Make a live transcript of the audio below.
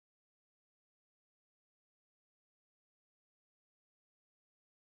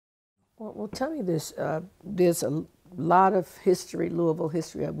Well, tell me this. There's a lot of history, Louisville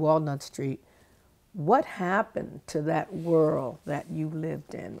history at Walnut Street. What happened to that world that you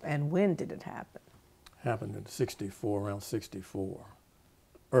lived in, and when did it happen? Happened in '64, around '64.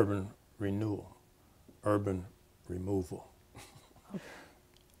 Urban renewal, urban removal.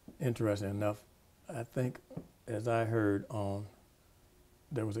 Interesting enough, I think, as I heard on,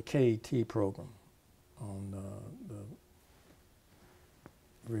 there was a KET program on the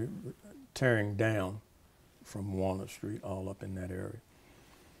tearing down from Walnut Street all up in that area.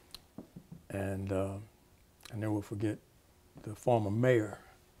 And I never will forget the former mayor,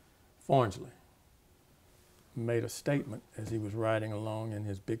 Farnsley, made a statement as he was riding along in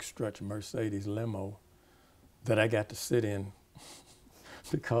his big stretch Mercedes limo that I got to sit in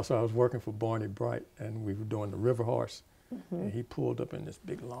because I was working for Barney Bright and we were doing the River Horse. And he pulled up in this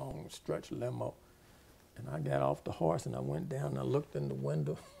big long stretch limo. And I got off the horse and I went down and I looked in the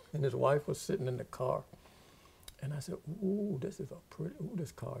window and his wife was sitting in the car. And I said, ooh, this is a pretty, ooh,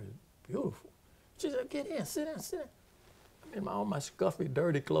 this car is beautiful. She said, get in, sit down, sit down. I'm in all my scuffy,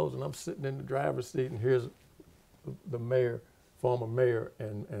 dirty clothes and I'm sitting in the driver's seat and here's the mayor, former mayor,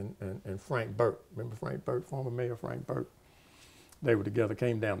 and Frank Burt. Remember Frank Burt, former mayor Frank Burt? They were together,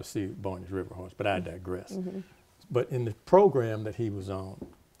 came down to see Barney's River Horse, but I digress. But in the program that he was on,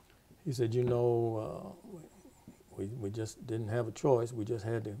 he said, you know, we just didn't have a choice. We just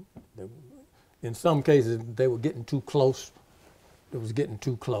had to, in some cases, they were getting too close. It was getting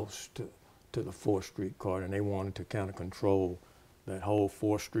too close to the 4th Street corridor, and they wanted to kind of control that whole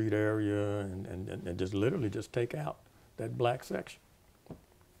 4th Street area and just literally just take out that black section.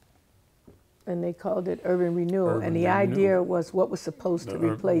 And they called it urban renewal, and the idea was what was supposed to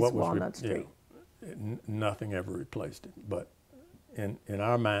replace Walnut Street. Yeah, nothing ever replaced it, but in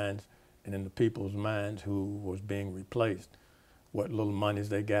our minds and in the people's minds who was being replaced, what little monies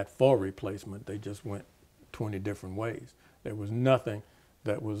they got for replacement, they just went 20 different ways. There was nothing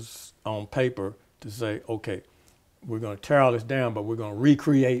that was on paper to say, okay, we're going to tear all this down, but we're going to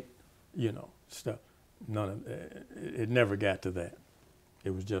recreate, you know, stuff. None of it never got to that.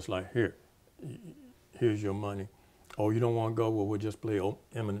 It was just like, here's your money. Oh, you don't want to go? Well, we'll just play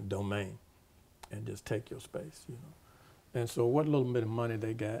eminent domain and just take your space, you know. And so what little bit of money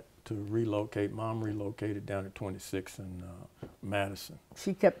they got to relocate, Mom relocated down at 26 in Madison.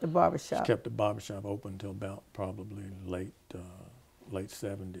 She kept the barbershop. She kept the barbershop open until about probably late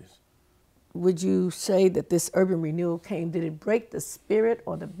 70s. Would you say that this urban renewal came, did it break the spirit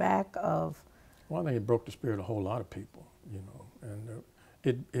or the back of? Well, I think it broke the spirit of a whole lot of people, you know.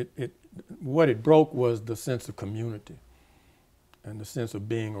 And what it broke was the sense of community and the sense of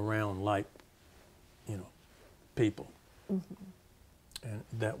being around like, you know, people. And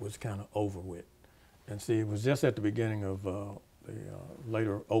that was kind of over with. And see, it was just at the beginning of the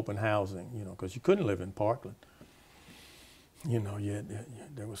later open housing, you know, because you couldn't live in Parkland. You know,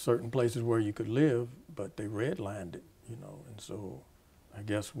 there were certain places where you could live, but they redlined it, you know. And so I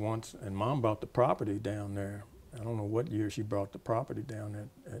guess once, and Mom bought the property down there. I don't know what year she brought the property down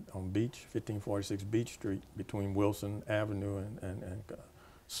on Beach, 1546 Beach Street, between Wilson Avenue and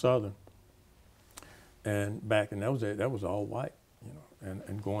Southern. And back in those days, that was all white, you know.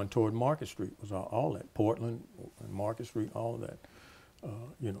 And going toward Market Street was all that. Portland and Market Street, all of that,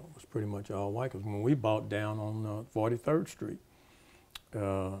 you know, was pretty much all white. Because when we bought down on 43rd Street,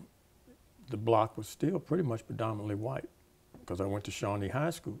 the block was still pretty much predominantly white, because I went to Shawnee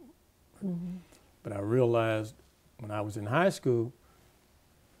High School. But I realized when I was in high school,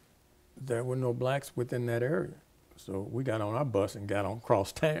 there were no blacks within that area. So we got on our bus and got on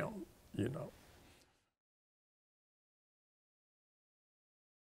across town, you know.